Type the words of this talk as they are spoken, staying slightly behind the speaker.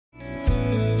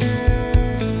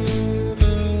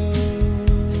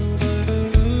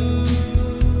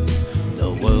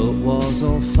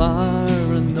fire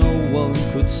and no one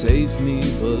could save me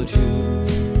but you.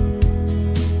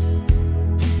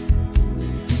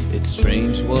 It's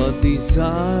strange what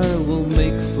desire will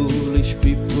make foolish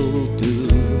people do.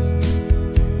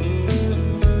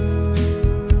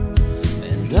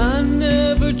 And I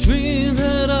never dreamed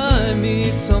that I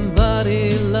meet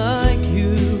somebody like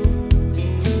you.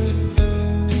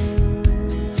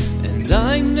 And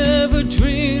I never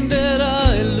dreamed that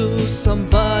I lose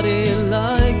somebody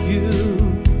like you.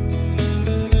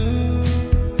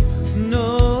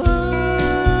 No, I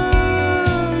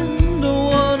don't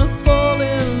wanna fall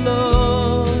in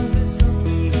love.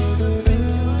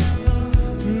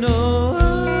 No,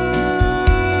 I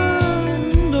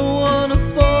don't wanna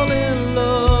fall in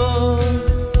love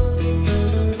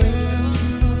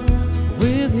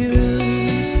with you.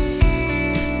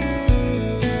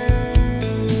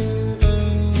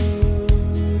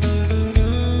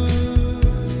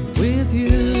 With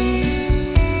you.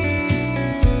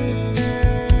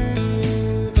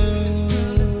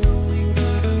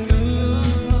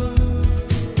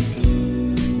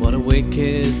 What a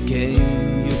wicked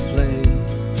game you play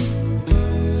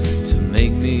to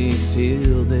make me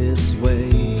feel this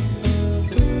way.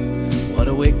 What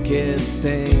a wicked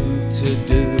thing to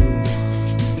do,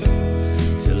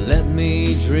 to let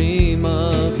me dream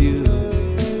of you.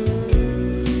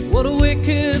 What a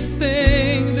wicked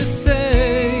thing to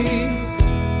say,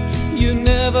 you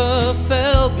never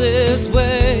felt this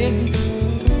way.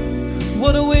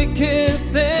 What a wicked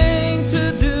thing to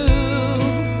do,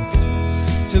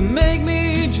 to make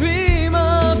me dream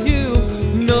of you.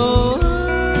 No, I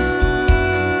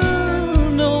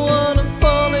don't wanna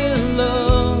fall in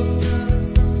love.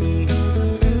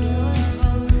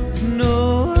 No,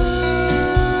 I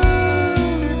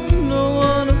don't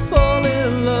wanna fall in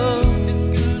love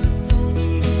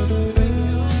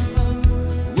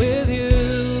with you.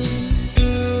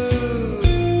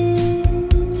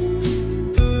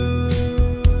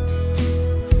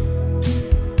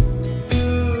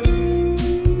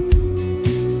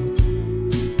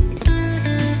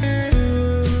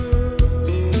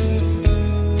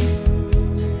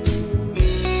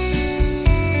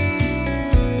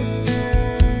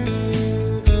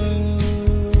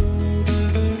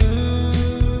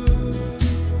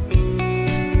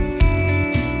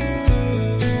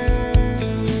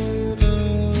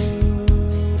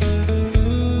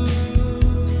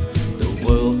 The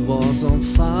world was on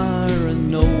fire and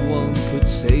no one could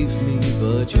save me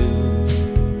but you.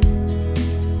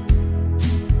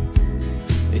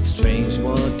 It's strange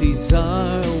what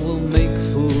desire will make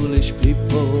foolish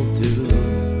people do.